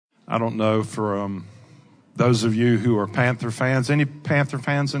I don't know for those of you who are Panther fans. Any Panther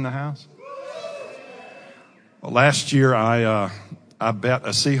fans in the house? Well, last year I bet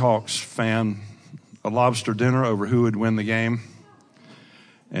a Seahawks fan a lobster dinner over who would win the game.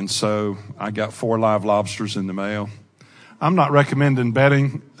 And so I got 4 live lobsters in the mail. I'm not recommending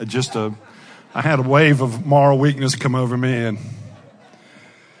betting. I had a wave of moral weakness come over me.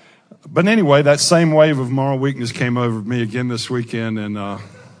 But anyway, that same wave of moral weakness came over me again this weekend. And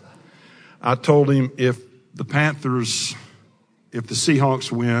I told him if the Seahawks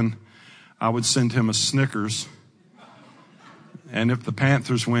win, I would send him a Snickers. And if the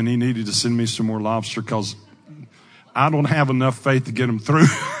Panthers win, he needed to send me some more lobster because I don't have enough faith to get them through.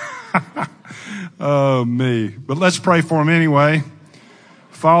 Oh, me. But let's pray for them anyway.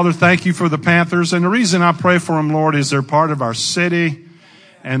 Father, thank you for the Panthers. And the reason I pray for them, Lord, is they're part of our city.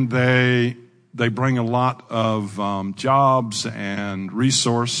 And they bring a lot of jobs and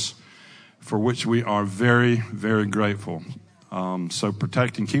resource for which we are very, very grateful. So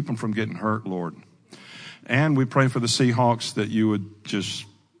protect and keep them from getting hurt, Lord. And we pray for the Seahawks that you would just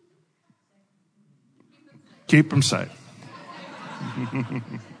keep them safe.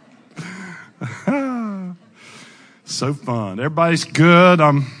 So fun. Everybody's good.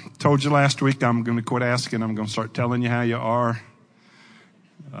 Told you last week I'm going to quit asking. I'm going to start telling you how you are.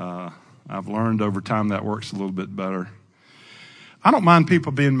 I've learned over time that works a little bit better. I don't mind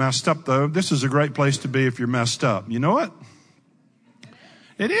people being messed up, though. This is a great place to be if you're messed up. You know what?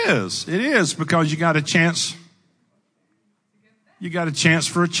 It is. It is because you got a chance. You got a chance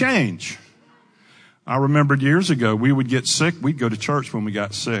for a change. I remembered years ago we would get sick. We'd go to church when we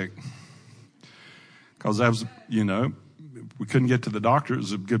got sick because that was, we couldn't get to the doctor. It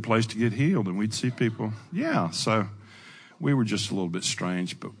was a good place to get healed, and we'd see people. Yeah, so we were just a little bit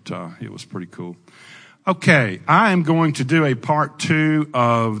strange, but it was pretty cool. Okay, I am going to do a part 2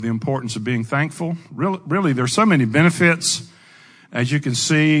 of the importance of being thankful. Really, there's so many benefits. As you can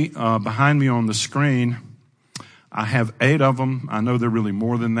see behind me on the screen, I have 8 of them. I know they're really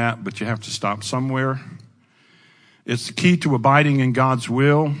more than that, but you have to stop somewhere. It's the key to abiding in God's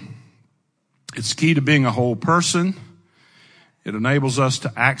will. It's key to being a whole person. It enables us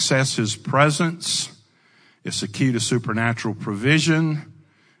to access His presence. It's the key to supernatural provision.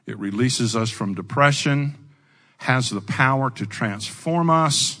 It releases us from depression, has the power to transform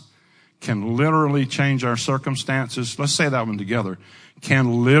us, can literally change our circumstances. Let's say that one together.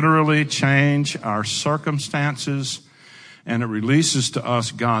 Can literally change our circumstances, and it releases to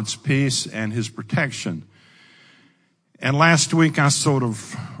us God's peace and His protection. And last week I sort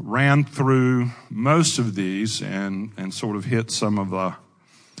of ran through most of these and sort of hit some of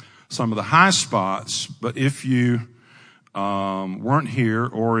the high spots. But if you weren't here,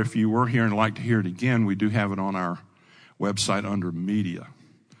 or if you were here and like to hear it again, we do have it on our website under media.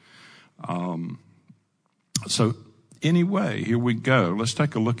 So anyway, here we go. Let's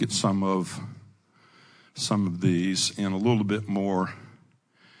take a look at some of these in a little bit more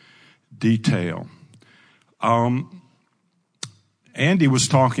detail. Andy was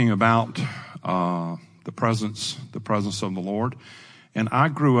talking about the presence of the Lord, and I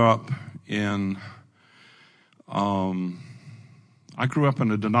grew up in a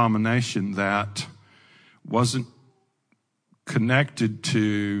denomination that wasn't connected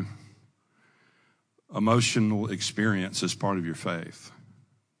to emotional experience as part of your faith.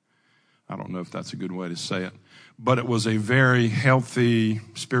 I don't know if that's a good way to say it, but it was a very healthy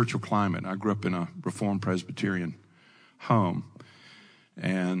spiritual climate. I grew up in a Reformed Presbyterian home,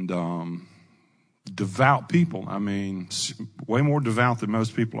 and devout people. I mean, way more devout than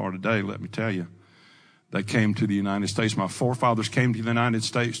most people are today, let me tell you. They came to the United States. My forefathers came to the United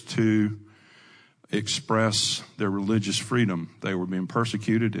States to express their religious freedom. They were being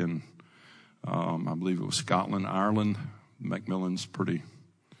persecuted in, I believe it was Scotland, Ireland. Macmillan's pretty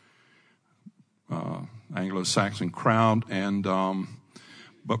Anglo-Saxon crowd. And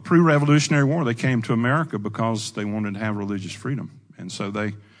but pre-Revolutionary War, they came to America because they wanted to have religious freedom. And so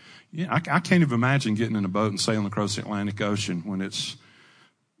I can't even imagine getting in a boat and sailing across the Atlantic Ocean when it's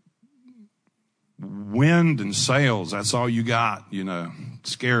wind and sails. That's all you got,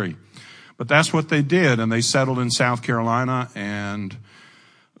 scary. But that's what they did. And they settled in South Carolina and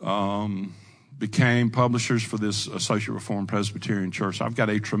became publishers for this Associate Reformed Presbyterian Church. I've got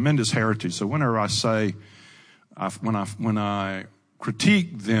a tremendous heritage. So whenever I say, when I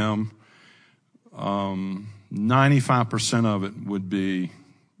critique them, 95% of it would be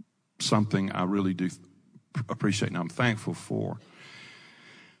something I really do appreciate and I'm thankful for.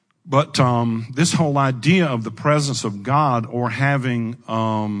 But this whole idea of the presence of God, or having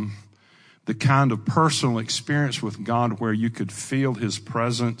the kind of personal experience with God where you could feel his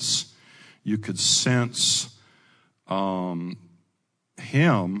presence, you could sense him,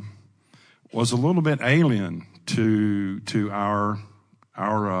 was a little bit alien to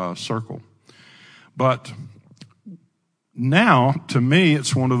our circle. But now, to me,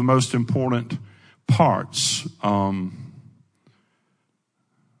 it's one of the most important parts. I'm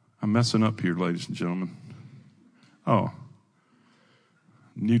messing up here, ladies and gentlemen. Oh,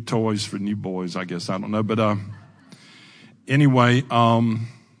 new toys for new boys, I guess. I don't know. But anyway,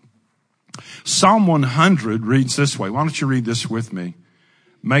 Psalm 100 reads this way. Why don't you read this with me?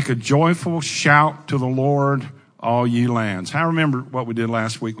 Make a joyful shout to the Lord, all ye lands. I remember what we did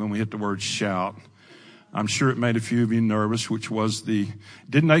last week when we hit the word shout. I'm sure it made a few of you nervous, which was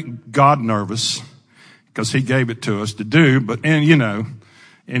didn't make God nervous because he gave it to us to do. But,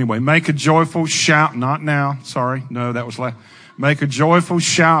 anyway, make a joyful shout. Not now. Sorry. No, that was last. Make a joyful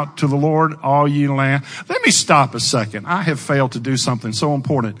shout to the Lord, all ye land. Let me stop a second. I have failed to do something so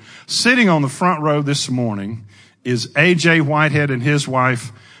important. Sitting on the front row this morning is A.J. Whitehead and his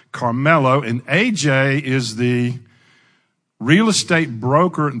wife, Carmelo. And A.J. is the real estate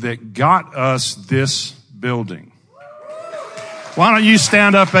broker that got us this building. Why don't you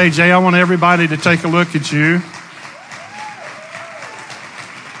stand up, A.J.? I want everybody to take a look at you.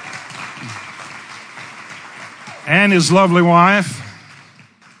 And his lovely wife.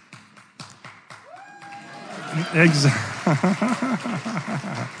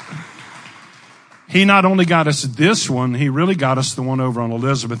 He not only got us this one, he really got us the one over on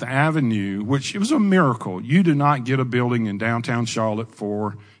Elizabeth Avenue, which it was a miracle. You do not get a building in downtown Charlotte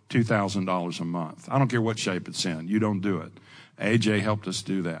for $2,000 a month. I don't care what shape it's in. You don't do it. AJ helped us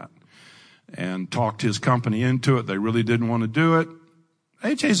do that and talked his company into it. They really didn't want to do it.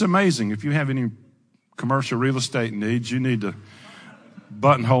 AJ's amazing. If you have any commercial real estate needs, you need to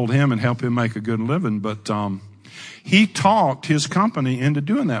buttonhole him and help him make a good living. But he talked his company into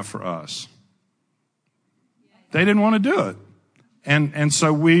doing that for us. They didn't want to do it. And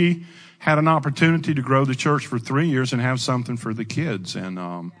so we had an opportunity to grow the church for 3 years and have something for the kids.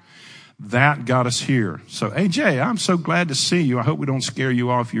 And that got us here. So, AJ, I'm so glad to see you. I hope we don't scare you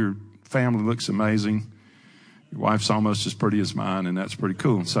off. Your family looks amazing. Your wife's almost as pretty as mine, and that's pretty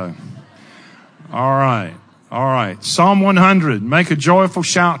cool. So, all right. Psalm 100. Make a joyful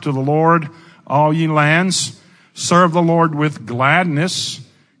shout to the Lord, all ye lands. Serve the Lord with gladness.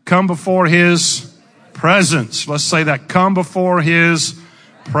 Come before his presence. Let's say that. Come before his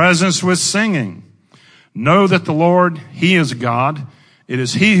presence with singing. Know that the Lord, he is God. It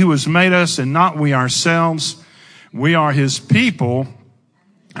is he who has made us and not we ourselves. We are his people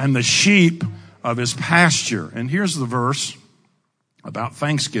and the sheep of his pasture. And here's the verse about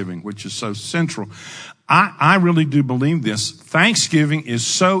Thanksgiving, which is so central. I really do believe this. Thanksgiving is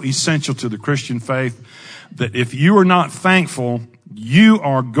so essential to the Christian faith that if you are not thankful, you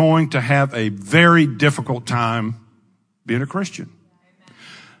are going to have a very difficult time being a Christian.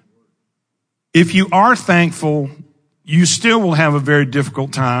 If you are thankful, you still will have a very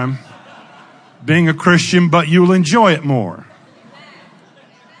difficult time being a Christian, but you'll enjoy it more.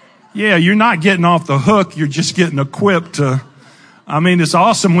 Yeah, you're not getting off the hook. You're just getting equipped to, it's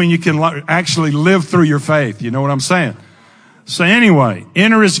awesome when you can actually live through your faith. You know what I'm saying? So anyway,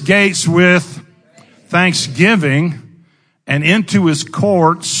 enter his gates with thanksgiving and into his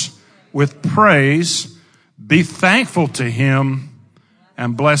courts with praise. Be thankful to him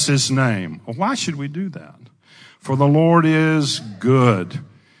and bless his name. Well, why should we do that? For the Lord is good.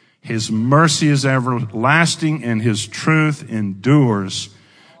 His mercy is everlasting and his truth endures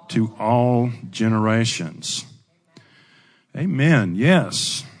to all generations. Amen.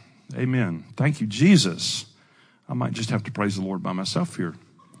 Yes. Amen. Thank you, Jesus. I might just have to praise the Lord by myself here.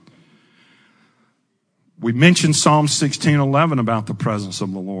 We mentioned Psalm 16:11 about the presence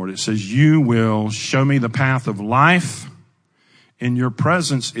of the Lord. It says, you will show me the path of life. In your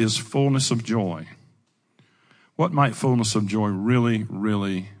presence is fullness of joy. What might fullness of joy really,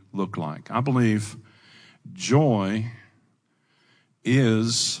 really look like? I believe joy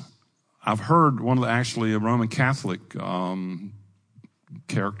is, I've heard a Roman Catholic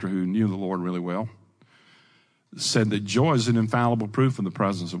character who knew the Lord really well said that joy is an infallible proof of the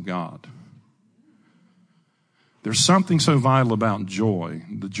presence of God. There's something so vital about joy.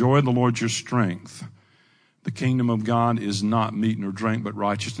 The joy of the Lord is your strength. The kingdom of God is not meat nor drink, but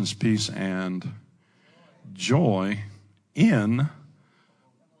righteousness, peace, and joy in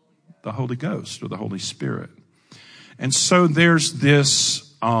the Holy Ghost or the Holy Spirit. And so there's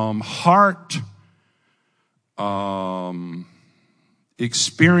this heart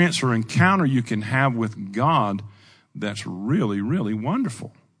experience or encounter you can have with God that's really, really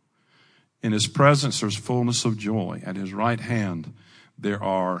wonderful. In his presence, there's fullness of joy. At his right hand,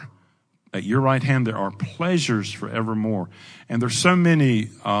 at your right hand, there are pleasures forevermore. And there's so many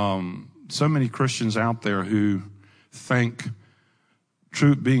Christians out there who think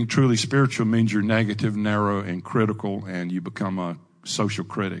being truly spiritual means you're negative, narrow, and critical, and you become a social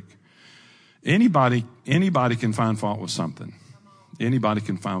critic. Anybody can find fault with something. Anybody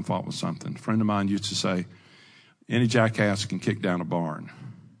can find fault with something. A friend of mine used to say, any jackass can kick down a barn.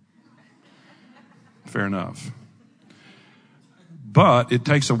 Fair enough. But it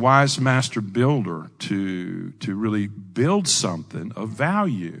takes a wise master builder to really build something of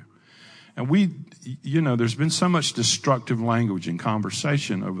value. And there's been so much destructive language and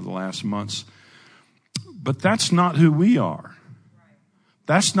conversation over the last months. But that's not who we are.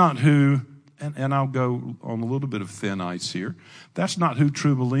 That's not who, and I'll go on a little bit of thin ice here. That's not who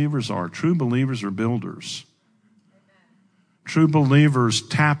true believers are. True believers are builders. True believers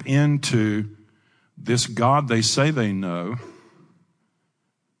tap into this God they say they know,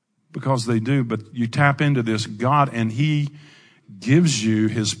 because they do, but you tap into this God and he gives you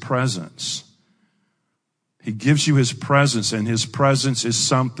his presence. He gives you his presence, and his presence is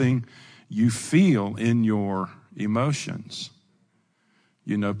something you feel in your emotions.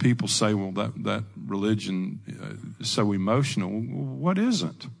 People say, well, that religion is so emotional. What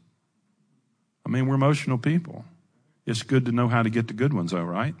isn't? I mean, we're emotional people. It's good to know how to get the good ones, though,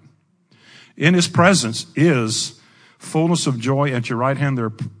 right? In his presence is fullness of joy. At your right hand,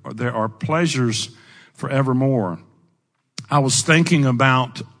 there are pleasures forevermore. I was thinking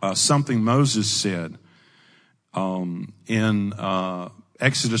about something Moses said in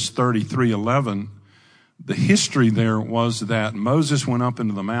Exodus 33:11. The history there was that Moses went up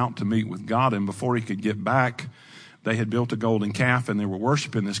into the mount to meet with God, and before he could get back, they had built a golden calf, and they were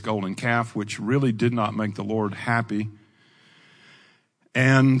worshiping this golden calf, which really did not make the Lord happy.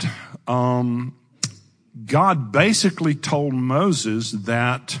 And God basically told Moses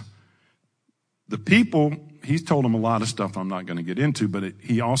that the people, he told him a lot of stuff I'm not going to get into, but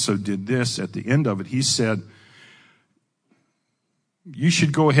he also did this at the end of it. He said, you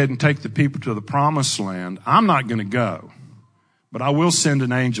should go ahead and take the people to the promised land. I'm not going to go, but I will send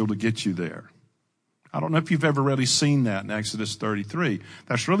an angel to get you there. I don't know if you've ever really seen that in Exodus 33.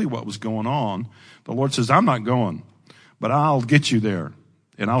 That's really what was going on. The Lord says, I'm not going, but I'll get you there.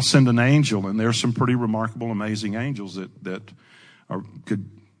 And I'll send an angel, and there's some pretty remarkable, amazing angels that could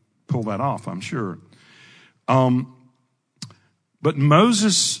pull that off, I'm sure. But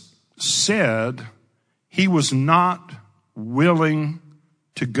Moses said he was not willing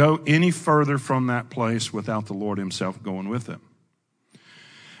to go any further from that place without the Lord himself going with him.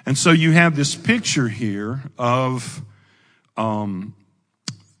 And so you have this picture here of and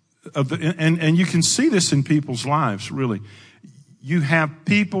you can see this in people's lives, really. You have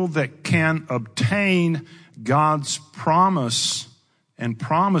people that can obtain God's promise and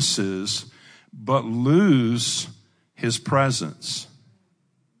promises, but lose his presence.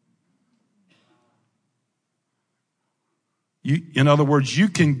 In other words, you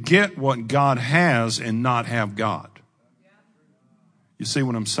can get what God has and not have God. You see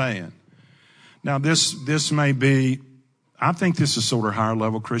what I'm saying? Now, this may be, I think this is sort of higher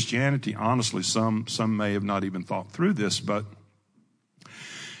level Christianity. Honestly, some may have not even thought through this, but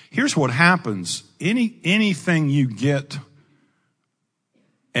here's what happens. Anything you get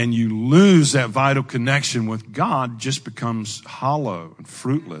and you lose that vital connection with God just becomes hollow and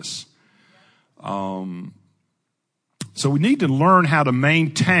fruitless. So we need to learn how to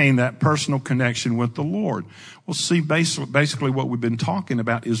maintain that personal connection with the Lord. Well, see, basically what we've been talking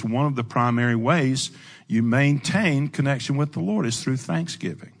about is one of the primary ways you maintain connection with the Lord is through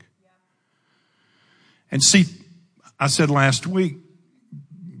thanksgiving. And see, I said last week,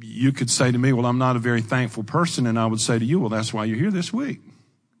 you could say to me, well, I'm not a very thankful person. And I would say to you, well, that's why you're here this week.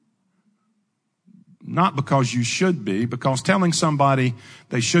 Not because you should be, because telling somebody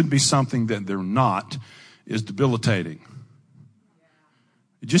they should be something that they're not is debilitating.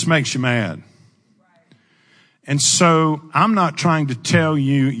 It just makes you mad. And so I'm not trying to tell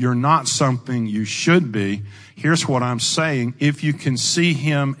you you're not something you should be. Here's what I'm saying. If you can see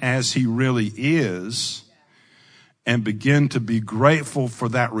him as he really is and begin to be grateful for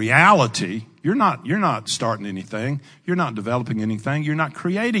that reality, you're not starting anything. You're not developing anything. You're not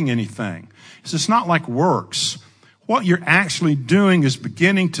creating anything. It's not like works. What you're actually doing is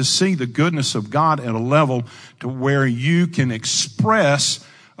beginning to see the goodness of God at a level to where you can express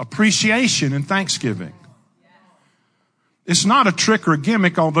appreciation and thanksgiving. It's not a trick or a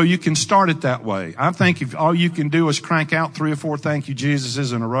gimmick, although you can start it that way. I think if all you can do is crank out 3 or 4 thank you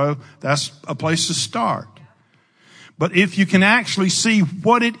Jesuses in a row, that's a place to start. But if you can actually see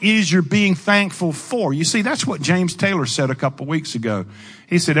what it is you're being thankful for, you see, that's what James Taylor said a couple weeks ago.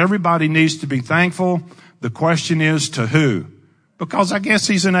 He said, everybody needs to be thankful. The question is to who? Because I guess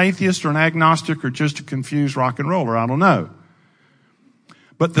he's an atheist or an agnostic or just a confused rock and roller. I don't know.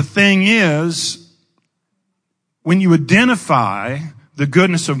 But the thing is, when you identify the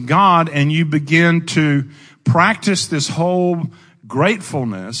goodness of God and you begin to practice this whole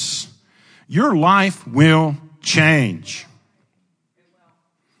gratefulness, your life will change.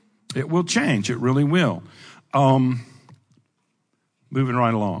 It will change. It really will. Moving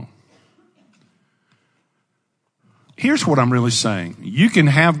right along. Here's what I'm really saying. You can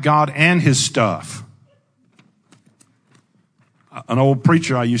have God and his stuff. An old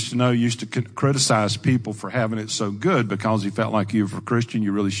preacher I used to know used to criticize people for having it so good because he felt like you were a Christian,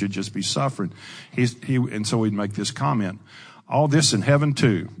 you really should just be suffering. And so he'd make this comment. All this in heaven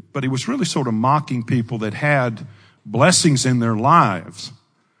too. But he was really sort of mocking people that had blessings in their lives.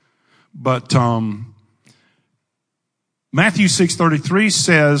 But Matthew 6:33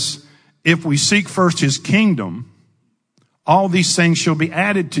 says, if we seek first his kingdom, all these things shall be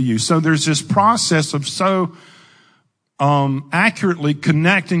added to you. So there's this process of so accurately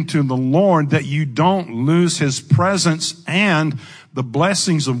connecting to the Lord that you don't lose his presence, and the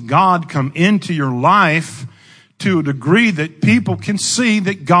blessings of God come into your life to a degree that people can see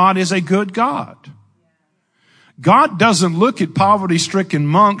that God is a good God. God doesn't look at poverty-stricken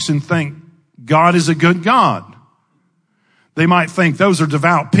monks and think God is a good God. They might think those are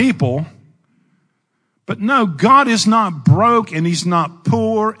devout people. But no, God is not broke and he's not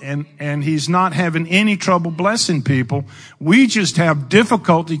poor and he's not having any trouble blessing people. We just have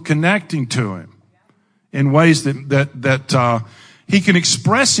difficulty connecting to him in ways that he can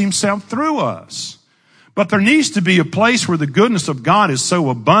express himself through us. But there needs to be a place where the goodness of God is so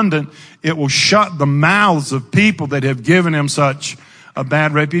abundant, it will shut the mouths of people that have given him such a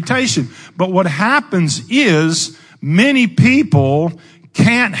bad reputation. But what happens is many people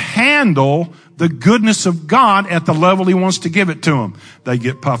can't handle the goodness of God at the level he wants to give it to them. They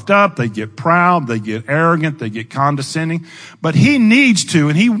get puffed up, they get proud, they get arrogant, they get condescending. But he needs to,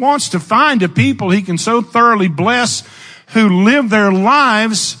 and he wants to find a people he can so thoroughly bless who live their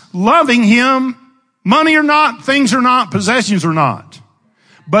lives loving him. Money or not, things or not, possessions or not.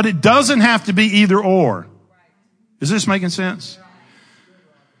 But it doesn't have to be either or. Is this making sense?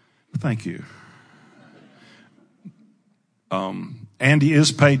 Thank you. Andy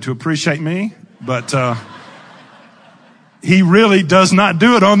is paid to appreciate me, but he really does not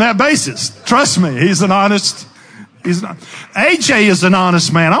do it on that basis. Trust me, AJ is an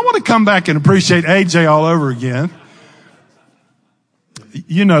honest man. I want to come back and appreciate AJ all over again.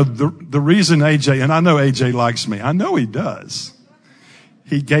 You know, the reason AJ, and I know AJ likes me. I know he does.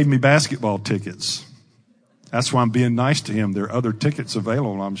 He gave me basketball tickets. That's why I'm being nice to him. There are other tickets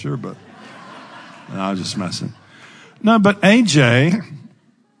available, I'm sure, but no, I was just messing. No, but AJ,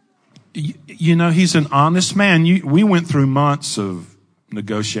 you know, he's an honest man. We went through months of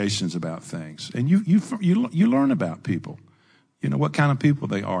negotiations about things, and you learn about people. You know what kind of people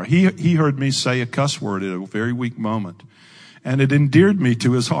they are. He heard me say a cuss word at a very weak moment. And it endeared me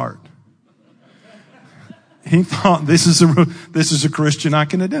to his heart. He thought this is a Christian I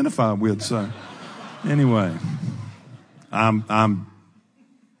can identify with. So anyway, I'm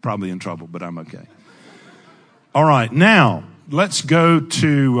probably in trouble, but I'm okay. All right, now let's go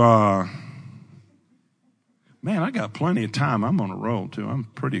to. Man, I got plenty of time. I'm on a roll too. I'm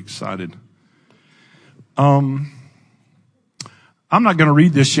pretty excited. I'm not going to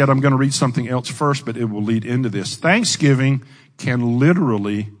read this yet. I'm going to read something else first, but it will lead into this. Thanksgiving can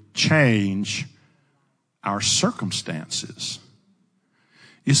literally change our circumstances.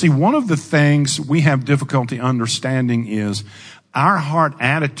 You see, one of the things we have difficulty understanding is our heart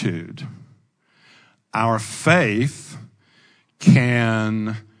attitude, our faith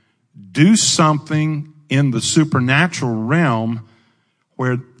can do something in the supernatural realm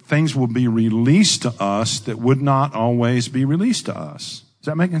where things will be released to us that would not always be released to us. Is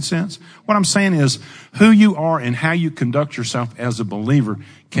that making sense? What I'm saying is who you are and how you conduct yourself as a believer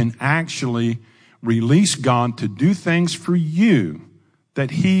can actually release God to do things for you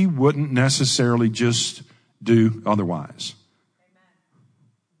that he wouldn't necessarily just do otherwise. Amen.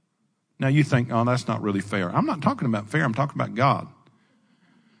 Now you think, oh, that's not really fair. I'm not talking about fair. I'm talking about God.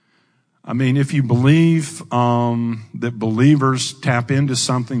 I mean, if you believe that believers tap into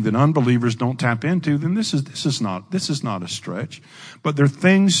something that unbelievers don't tap into, then this is not a stretch. But there are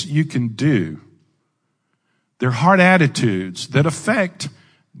things you can do. There are heart attitudes that affect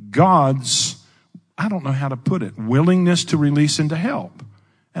God's, I don't know how to put it, willingness to release and to help.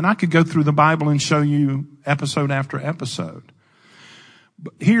 And I could go through the Bible and show you episode after episode.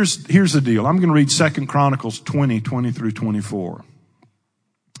 But here's the deal. I'm going to read 2 Chronicles 20 through 24.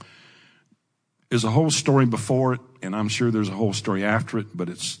 There's a whole story before it, and I'm sure there's a whole story after it, but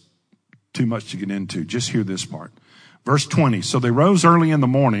it's too much to get into. Just hear this part. Verse 20. So they rose early in the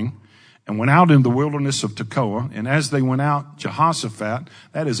morning and went out in the wilderness of Tekoa. And as they went out, Jehoshaphat,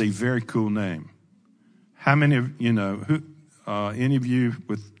 that is a very cool name. How many of you know, any of you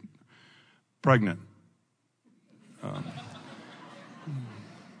with pregnant? Oh,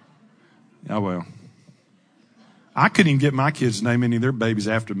 well. I couldn't even get my kids' name any of their babies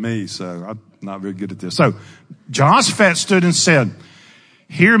after me, so I'm not very good at this. So Jehoshaphat stood and said,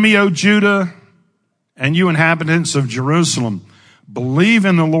 "Hear me, O Judah, and you inhabitants of Jerusalem. Believe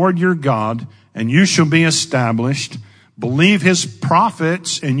in the Lord your God, and you shall be established. Believe his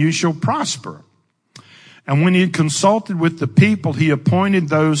prophets, and you shall prosper." And when he had consulted with the people, he appointed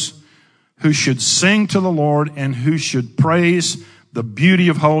those who should sing to the Lord and who should praise the beauty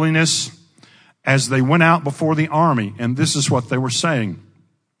of holiness as they went out before the army. And this is what they were saying.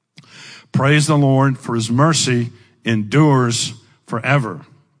 Praise the Lord, for his mercy endures forever.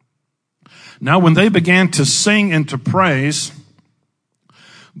 Now when they began to sing and to praise,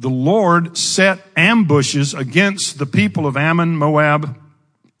 the Lord set ambushes against the people of Ammon, Moab,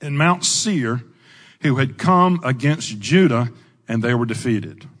 and Mount Seir, who had come against Judah, and they were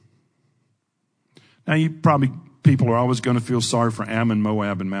defeated. Now people are always going to feel sorry for Ammon,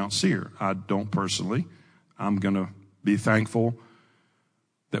 Moab, and Mount Seir. I don't personally. I'm going to be thankful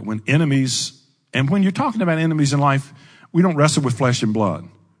that when enemies, and when you're talking about enemies in life, we don't wrestle with flesh and blood.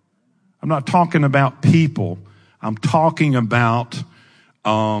 I'm not talking about people. I'm talking about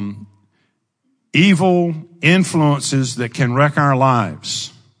evil influences that can wreck our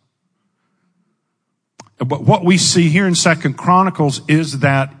lives. But what we see here in 2 Chronicles is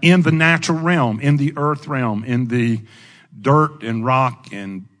that in the natural realm, in the earth realm, in the dirt and rock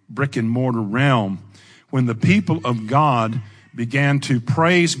and brick and mortar realm, when the people of God began to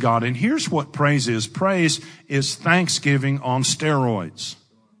praise God. And here's what praise is. Praise is thanksgiving on steroids.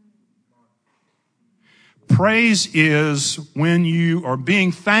 Praise is when you are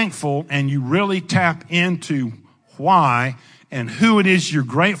being thankful and you really tap into why and who it is you're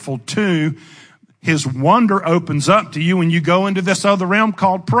grateful to. His wonder opens up to you and you go into this other realm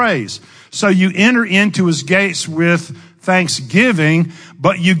called praise. So you enter into his gates with thanksgiving,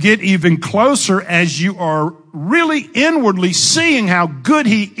 but you get even closer as you are really inwardly seeing how good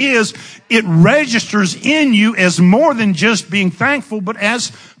he is. It registers in you as more than just being thankful, but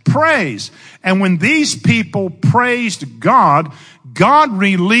as praise. And when these people praised God, God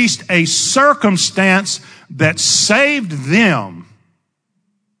released a circumstance that saved them.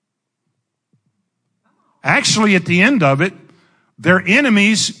 Actually, at the end of it, their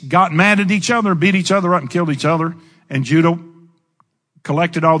enemies got mad at each other, beat each other up and killed each other, and Judah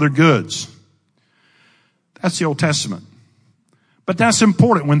collected all their goods. That's the Old Testament. But that's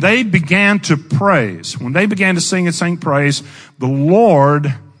important. When they began to praise, when they began to sing and sing praise, the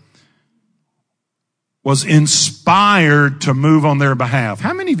Lord was inspired to move on their behalf.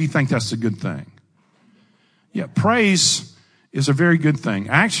 How many of you think that's a good thing? Yeah, praise is a very good thing.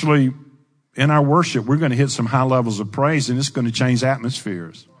 Actually, in our worship, we're going to hit some high levels of praise, and it's going to change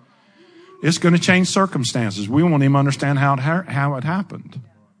atmospheres. It's going to change circumstances. We won't even understand how it happened.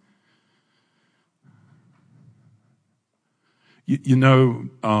 I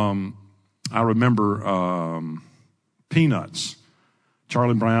remember Peanuts,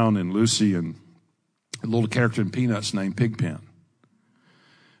 Charlie Brown and Lucy, and a little character in Peanuts named Pigpen.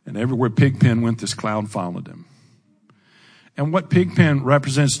 And everywhere Pigpen went, this cloud followed him. And what Pigpen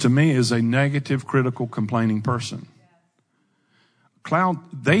represents to me is a negative, critical, complaining person. Cloud,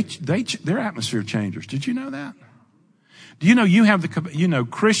 they're atmosphere changers. Did you know that? Do you know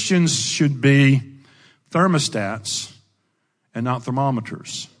Christians should be thermostats and not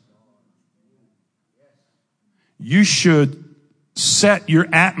thermometers. You should set your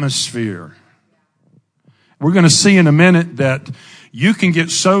atmosphere. We're going to see in a minute that you can get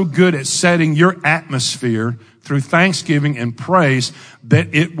so good at setting your atmosphere through thanksgiving and praise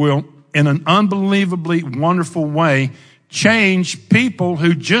that it will, in an unbelievably wonderful way, change people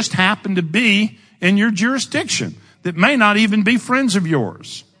who just happen to be in your jurisdiction that may not even be friends of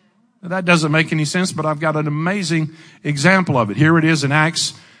yours. Now, that doesn't make any sense, but I've got an amazing example of it. Here it is in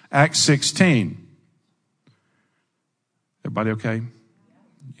Acts 16. Everybody okay?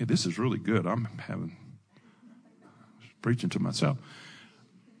 Yeah, this is really good. I'm preaching to myself.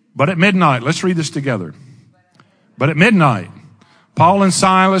 But at midnight, let's read this together. But at midnight, Paul and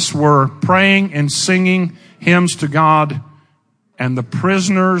Silas were praying and singing hymns to God and the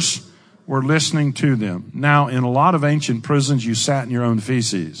prisoners were listening to them. Now, in a lot of ancient prisons, you sat in your own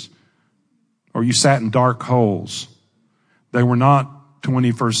feces, or you sat in dark holes. They were not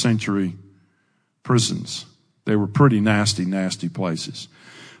 21st century prisons. They were pretty nasty, nasty places.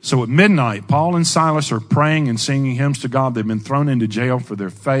 So at midnight, Paul and Silas are praying and singing hymns to God. They've been thrown into jail for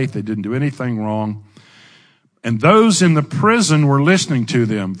their faith. They didn't do anything wrong. And those in the prison were listening to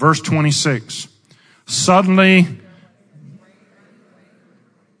them. Verse 26. Suddenly,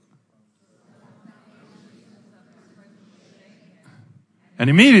 and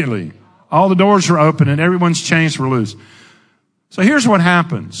immediately, all the doors were open and everyone's chains were loose. So here's what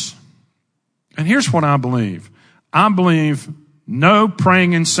happens. And here's what I believe. I believe no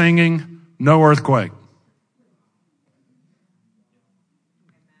praying and singing, no earthquake.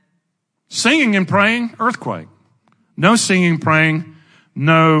 Singing and praying, earthquake. No singing, praying,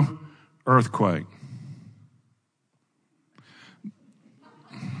 no earthquake.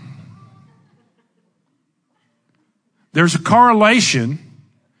 There's a correlation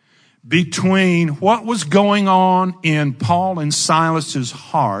between what was going on in Paul and Silas's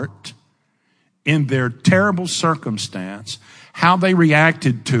heart in their terrible circumstance, how they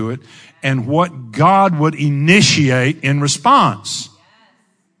reacted to it, and what God would initiate in response.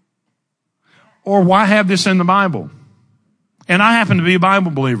 Or why have this in the Bible? And I happen to be a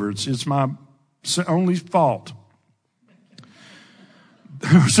Bible believer. It's my only fault.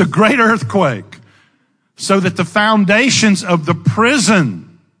 There was a great earthquake so that the foundations of the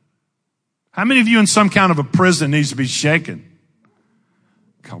prison. How many of you in some kind of a prison needs to be shaken?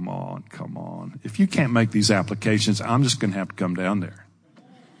 Come on, come on. If you can't make these applications, I'm just going to have to come down there.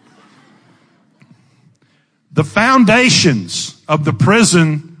 The foundations of the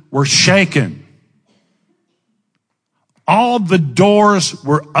prison were shaken. All the doors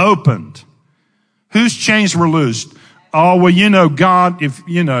were opened. Whose chains were loosed? Oh, well, God,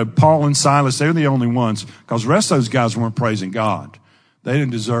 Paul and Silas, they're the only ones, because the rest of those guys weren't praising God. They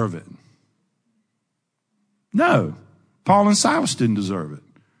didn't deserve it. No, Paul and Silas didn't deserve it.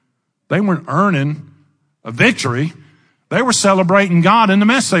 They weren't earning a victory. They were celebrating God in the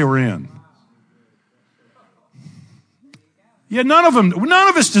mess they were in. Yeah, none of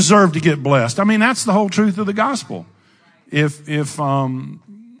us deserve to get blessed. I mean, that's the whole truth of the gospel. If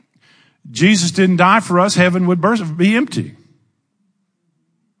Jesus didn't die for us, heaven would be empty.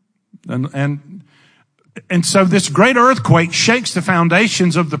 And so this great earthquake shakes the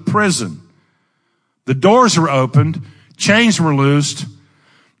foundations of the prison. The doors were opened, chains were loosed.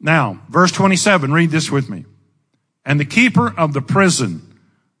 Now, verse 27, read this with me. And the keeper of the prison,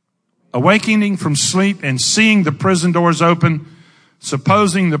 awakening from sleep and seeing the prison doors open,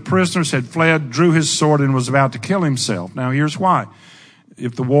 supposing the prisoners had fled, drew his sword and was about to kill himself. Now, here's why.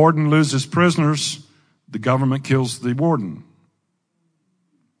 If the warden loses prisoners, the government kills the warden.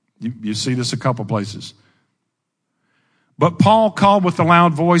 You see this a couple places. But Paul called with a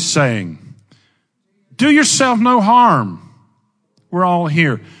loud voice saying, do yourself no harm. We're all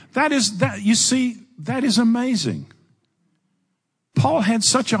here. That is amazing. Paul had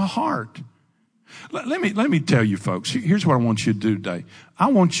such a heart. Let me tell you folks, here's what I want you to do today. I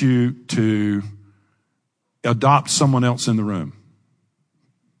want you to adopt someone else in the room.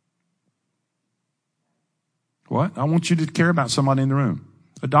 What? I want you to care about somebody in the room.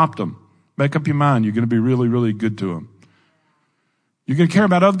 Adopt them. Make up your mind. You're going to be really, really good to them. You're going to care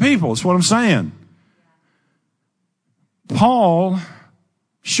about other people. That's what I'm saying. Paul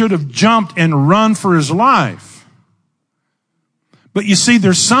should have jumped and run for his life. But you see,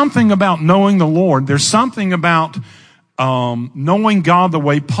 there's something about knowing the Lord. There's something about knowing God the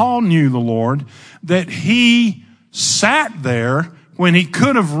way Paul knew the Lord, that he sat there when he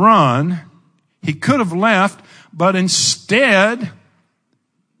could have run, he could have left, but instead,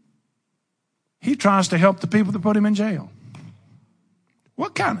 he tries to help the people that put him in jail.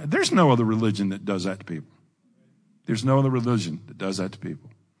 There's no other religion that does that to people. There's no other religion that does that to people.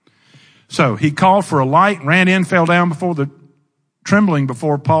 So he called for a light, ran in, fell down trembling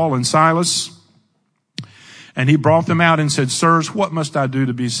before Paul and Silas. And he brought them out and said, sirs, what must I do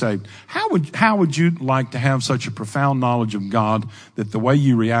to be saved? How would you like to have such a profound knowledge of God that the way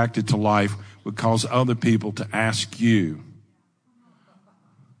you reacted to life would cause other people to ask you?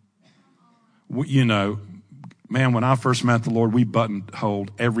 Man, when I first met the Lord, we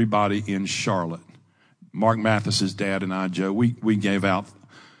buttonholed everybody in Charlotte. Mark Mathis's dad and I, Joe, we gave out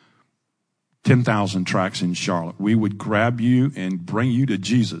 10,000 tracts in Charlotte. We would grab you and bring you to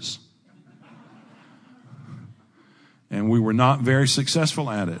Jesus. And we were not very successful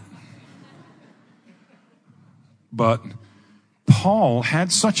at it. But Paul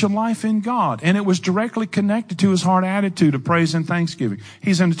had such a life in God, and it was directly connected to his heart attitude of praise and thanksgiving.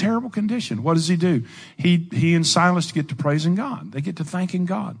 He's in a terrible condition. What does he do? He and Silas get to praising God. They get to thanking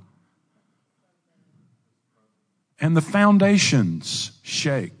God. And the foundations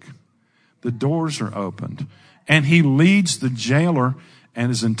shake. The doors are opened. And he leads the jailer and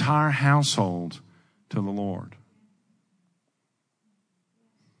his entire household to the Lord.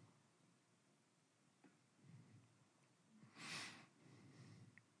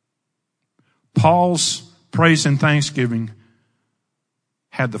 Paul's praise and thanksgiving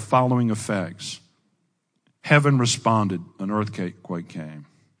had the following effects. Heaven responded, an earthquake came.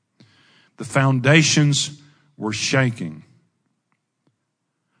 The foundations were shaking.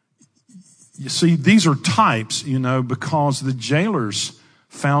 You see, these are types, because the jailer's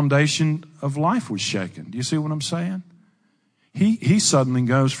foundation of life was shaken. Do you see what I'm saying? He suddenly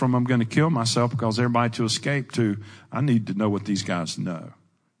goes from, I'm going to kill myself because everybody to escape, to, I need to know what these guys know.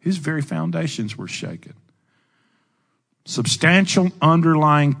 His very foundations were shaken. Substantial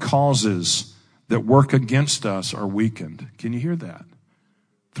underlying causes that work against us are weakened. Can you hear that?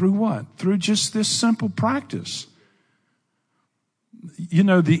 Through what? Through just this simple practice.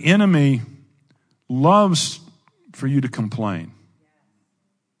 The enemy loves for you to complain.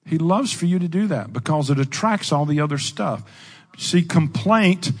 He loves for you to do that because it attracts all the other stuff. See,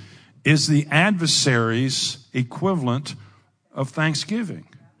 complaint is the adversary's equivalent of thanksgiving.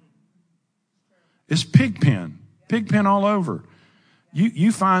 It's pigpen all over.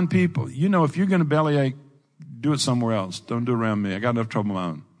 You find people, if you're going to bellyache, do it somewhere else. Don't do it around me. I got enough trouble of my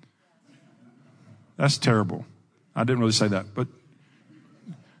own. That's terrible. I didn't really say that, but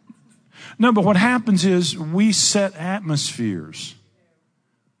no, but what happens is we set atmospheres.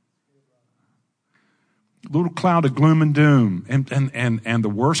 A little cloud of gloom and doom. And the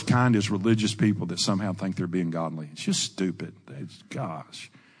worst kind is religious people that somehow think they're being godly. It's just stupid. Gosh,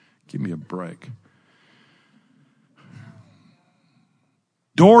 give me a break.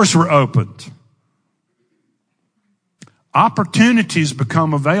 Doors were opened. Opportunities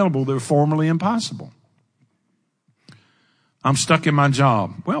become available that were formerly impossible. I'm stuck in my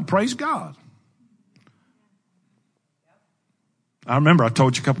job. Well, praise God. I remember I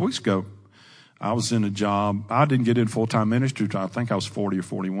told you a couple weeks ago, I was in a job. I didn't get in full-time ministry until I think I was 40 or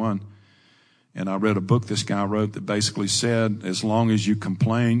 41. And I read a book this guy wrote that basically said, as long as you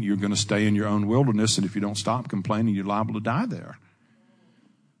complain, you're going to stay in your own wilderness. And if you don't stop complaining, you're liable to die there.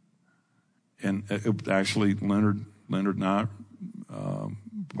 And it actually, Leonard and I,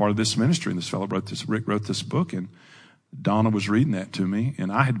 part of this ministry, and this fellow Rick wrote this book, and Donna was reading that to me,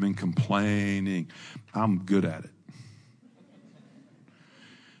 and I had been complaining. I'm good at it.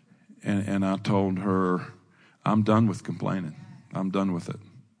 And I told her, I'm done with complaining. I'm done with it.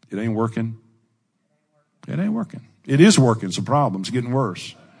 It ain't working. It ain't working. It is working. It's a problem. It's getting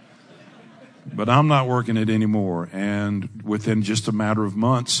worse. But I'm not working it anymore. And within just a matter of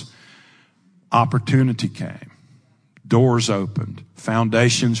months, opportunity came. Doors opened.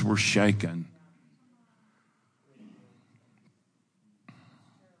 Foundations were shaken.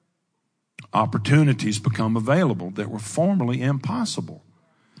 Opportunities become available that were formerly impossible.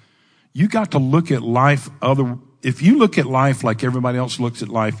 You got to look at life if you look at life like everybody else looks at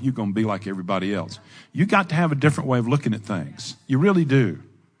life, you're going to be like everybody else. You got to have a different way of looking at things. You really do.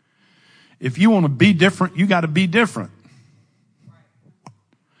 If you want to be different, you got to be different.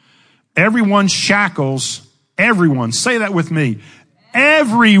 Everyone's shackles, everyone, say that with me.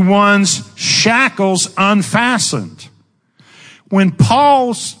 Everyone's shackles unfastened. When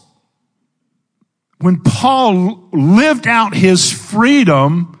Paul lived out his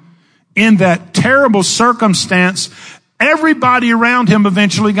freedom in that terrible circumstance, everybody around him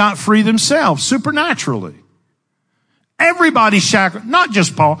eventually got free themselves, supernaturally. Everybody shackled, not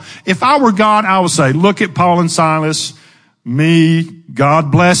just Paul. If I were God, I would say, look at Paul and Silas, me,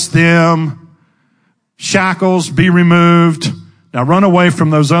 God bless them, shackles be removed. Now run away from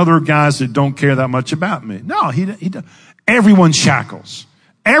those other guys that don't care that much about me. No, everyone's shackles.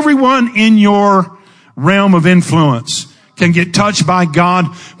 Everyone in your realm of influence can get touched by God,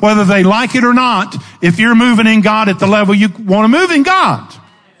 whether they like it or not, if you're moving in God at the level you want to move in God.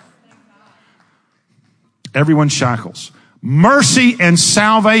 Everyone's shackles. Mercy and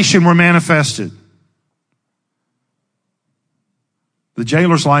salvation were manifested. The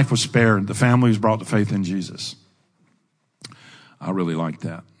jailer's life was spared. The family was brought to faith in Jesus. I really like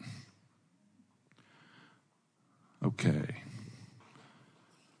that. Okay.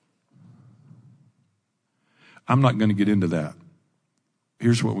 I'm not going to get into that.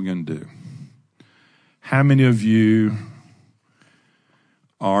 Here's what we're going to do. How many of you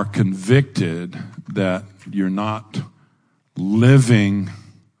are convicted that you're not living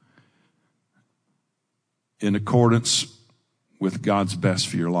in accordance with God's best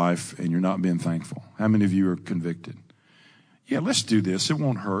for your life and you're not being thankful? How many of you are convicted? Yeah, let's do this. It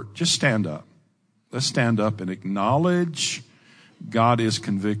won't hurt. Just stand up. Let's stand up and acknowledge God is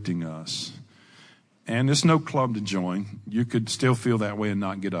convicting us. And it's no club to join. You could still feel that way and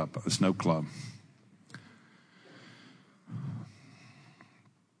not get up. It's no club.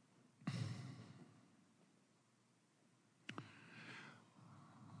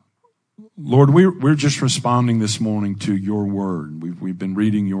 Lord, we're just responding this morning to your word. We've been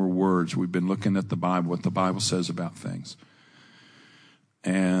reading your words. We've been looking at the Bible, what the Bible says about things.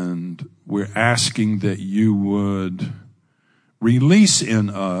 And we're asking that you would release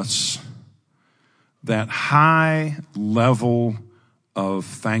in us that high level of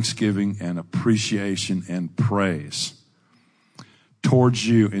thanksgiving and appreciation and praise towards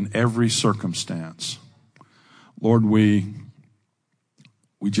you in every circumstance. Lord, we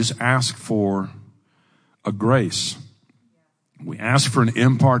just ask for a grace. We ask for an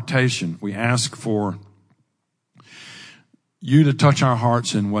impartation. We ask for you to touch our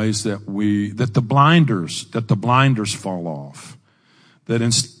hearts in ways that the blinders fall off. That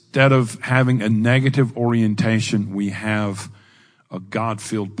instead of having a negative orientation, we have a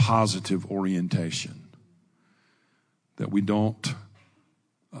God-filled positive orientation. That we don't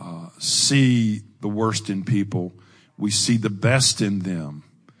see the worst in people. We see the best in them.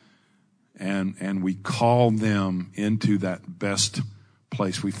 And we call them into that best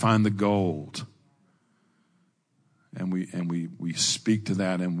place. We find the gold. And we speak to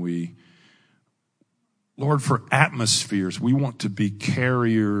that, and Lord, for atmospheres, we want to be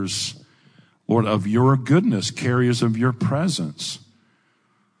carriers, Lord, of your goodness, carriers of your presence.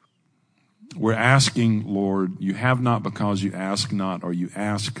 We're asking, Lord, you have not because you ask not, or you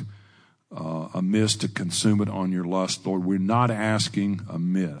ask amiss to consume it on your lust. Lord, we're not asking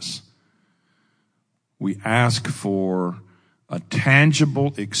amiss. We ask for a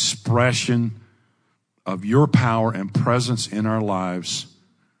tangible expression of your power and presence in our lives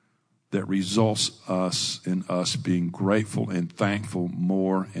that results in us being grateful and thankful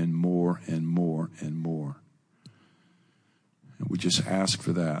more and more and more and more. And we just ask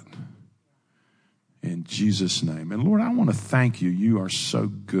for that in Jesus' name. And Lord, I want to thank you. You are so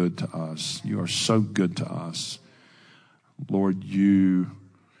good to us. You are so good to us. Lord, you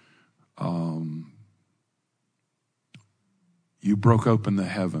broke open the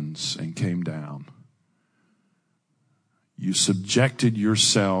heavens and came down. You subjected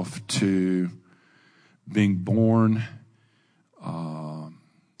yourself to being born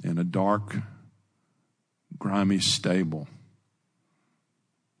in a dark, grimy stable.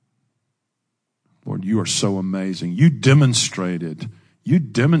 Lord, you are so amazing. You demonstrated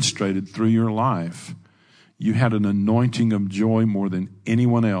through your life. You had an anointing of joy more than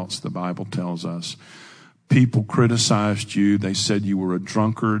anyone else, the Bible tells us. People criticized you. They said you were a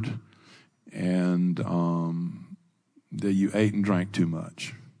drunkard and that you ate and drank too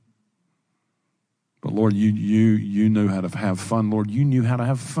much. But Lord, you knew how to have fun. Lord, you knew how to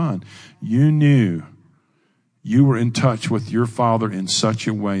have fun. You knew you were in touch with your Father in such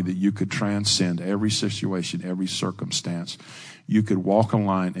a way that you could transcend every situation, every circumstance. You could walk a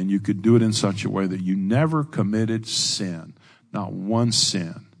line, and you could do it in such a way that you never committed sin, not one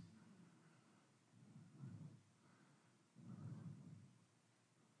sin.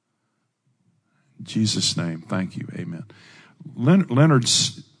 In Jesus' name, thank you. Amen. Leonard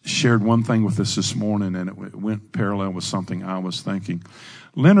shared one thing with us this morning, and it went parallel with something I was thinking.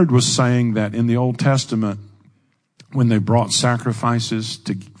 Leonard was saying that in the Old Testament, when they brought sacrifices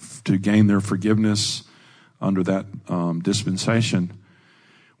to gain their forgiveness under that dispensation,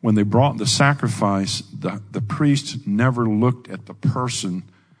 when they brought the sacrifice, the priest never looked at the person's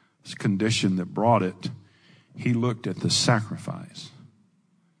condition that brought it. He looked at the sacrifice.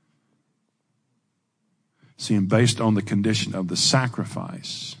 See, and based on the condition of the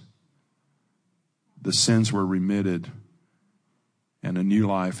sacrifice, the sins were remitted and a new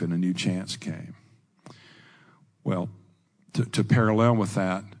life and a new chance came. Well, to parallel with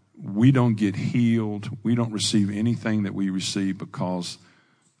that, we don't get healed. We don't receive anything that we receive because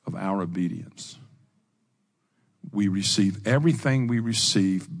of our obedience. We receive everything we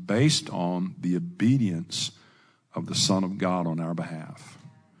receive based on the obedience of the Son of God on our behalf.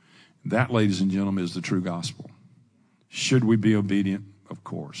 That, ladies and gentlemen, is the true gospel. Should we be obedient? Of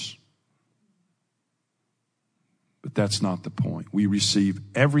course. But that's not the point. We receive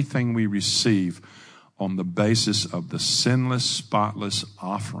everything we receive on the basis of the sinless, spotless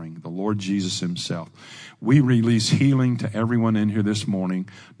offering, the Lord Jesus himself. We release healing to everyone in here this morning,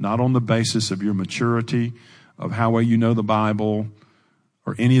 not on the basis of your maturity, of how well you know the Bible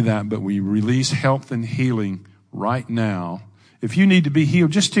or any of that, but we release health and healing right now. If you need to be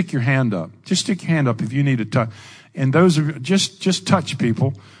healed, just stick your hand up. Just stick your hand up if you need to touch. And those are just touch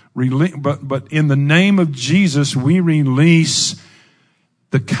people. But in the name of Jesus, we release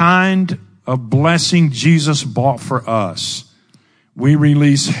the kind of blessing Jesus bought for us. We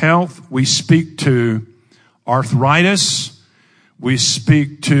release health. We speak to arthritis. We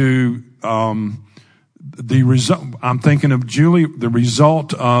speak to the result. I'm thinking of Julie, the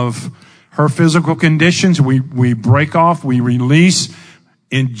result of her physical conditions. We break off. We release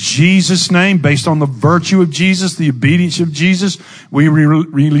in Jesus' name, based on the virtue of Jesus, the obedience of Jesus. We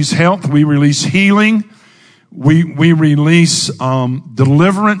release health. We release healing. We release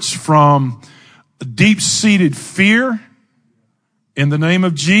deliverance from deep-seated fear in the name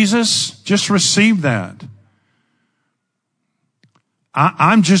of Jesus. Just receive that.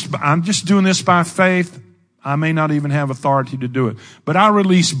 I'm just doing this by faith. I may not even have authority to do it, but I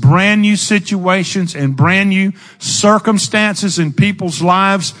release brand new situations and brand new circumstances in people's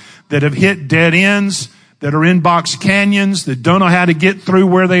lives that have hit dead ends, that are in box canyons, that don't know how to get through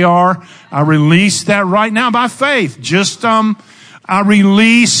where they are. I release that right now by faith. I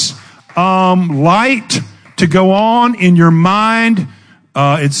release light to go on in your mind.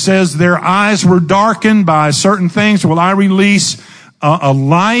 It says their eyes were darkened by certain things. Well, I release a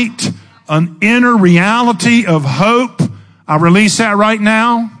light, an inner reality of hope. I release that right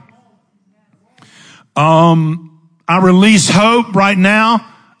now. I release hope right now.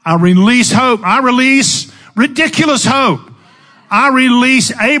 I release hope. I release ridiculous hope. I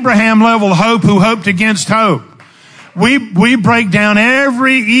release Abraham level hope who hoped against hope. We break down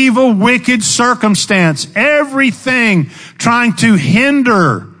every evil, wicked circumstance, everything trying to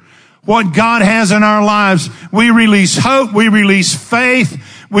hinder what God has in our lives. We release hope. We release faith.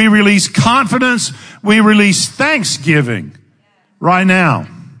 We release confidence. We release thanksgiving right now.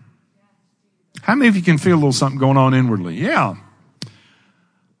 How many of you can feel a little something going on inwardly? Yeah.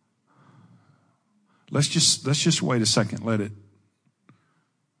 Let's just wait a second. Let it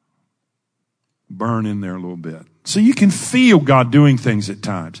burn in there a little bit. So you can feel God doing things at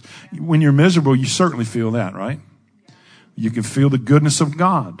times. When you're miserable, you certainly feel that, right? You can feel the goodness of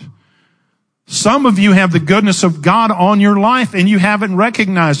God. Some of you have the goodness of God on your life and you haven't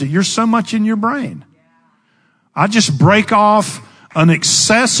recognized it. You're so much in your brain. I just break off an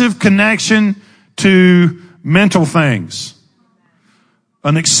excessive connection to mental things.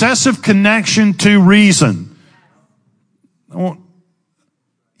 An excessive connection to reason.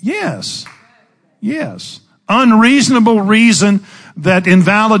 Yes. Unreasonable reason that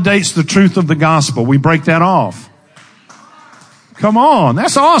invalidates the truth of the gospel. We break that off. Come on.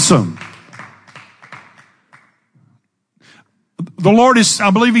 That's awesome. The Lord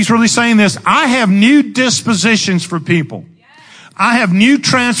I believe He's really saying this. I have new dispositions for people. I have new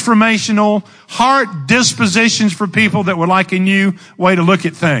transformational heart dispositions for people that would like a new way to look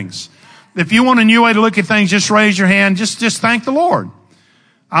at things. If you want a new way to look at things, just raise your hand. Just thank the Lord.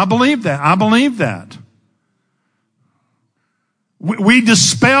 I believe that. I believe that. We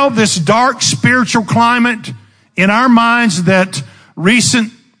dispel this dark spiritual climate in our minds that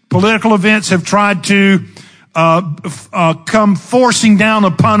recent political events have tried to come forcing down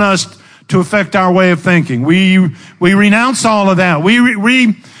upon us to affect our way of thinking. We renounce all of that.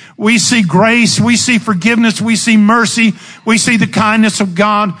 We see grace. We see forgiveness. We see mercy. We see the kindness of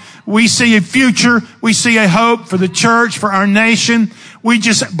God. We see a future. We see a hope for the church, for our nation. We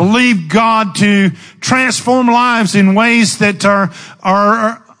just believe God to transform lives in ways that are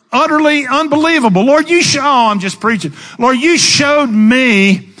utterly unbelievable. Lord, I'm just preaching. Lord, you showed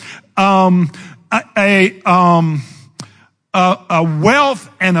me a wealth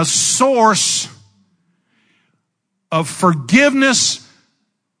and a source of forgiveness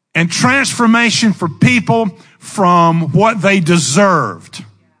and transformation for people from what they deserved.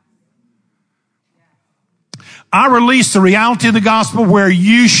 I release the reality of the gospel where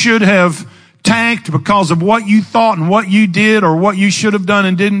you should have tanked because of what you thought and what you did or what you should have done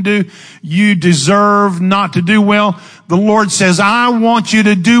and didn't do. You deserve not to do well. The Lord says, I want you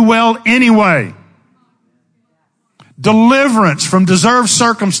to do well anyway. Deliverance from deserved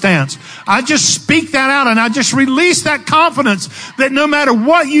circumstance. I just speak that out and I just release that confidence that no matter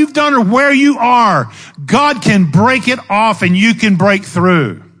what you've done or where you are, God can break it off and you can break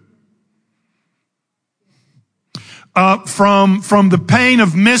through. From the pain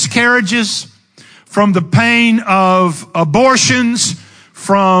of miscarriages, from the pain of abortions,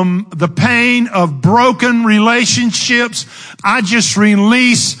 from the pain of broken relationships, I just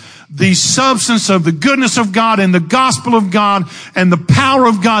release the substance of the goodness of God and the gospel of God and the power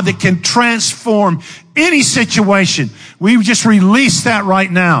of God that can transform any situation. We just release that right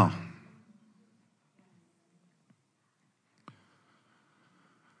now.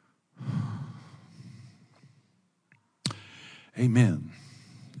 Amen.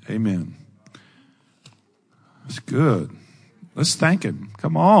 Amen. That's good. Let's thank him.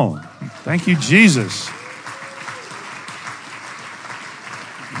 Come on. Thank you, Jesus.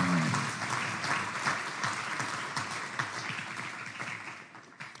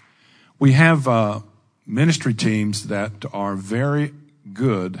 We have ministry teams that are very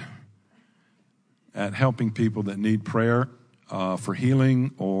good at helping people that need prayer for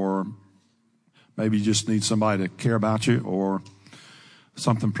healing, or maybe you just need somebody to care about you, or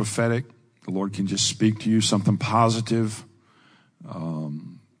something prophetic. The Lord can just speak to you, something positive.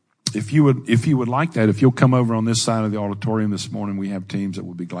 If you would like that, if you'll come over on this side of the auditorium this morning, we have teams that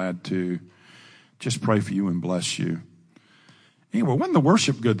would be glad to just pray for you and bless you. Anyway, wasn't the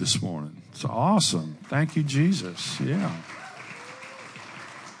worship good this morning? It's awesome. Thank you, Jesus. Yeah.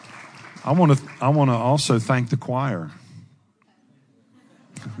 I want to also thank the choir.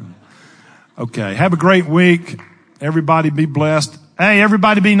 Okay. Have a great week. Everybody be blessed. Hey,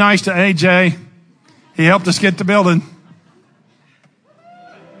 everybody be nice to AJ. He helped us get the building.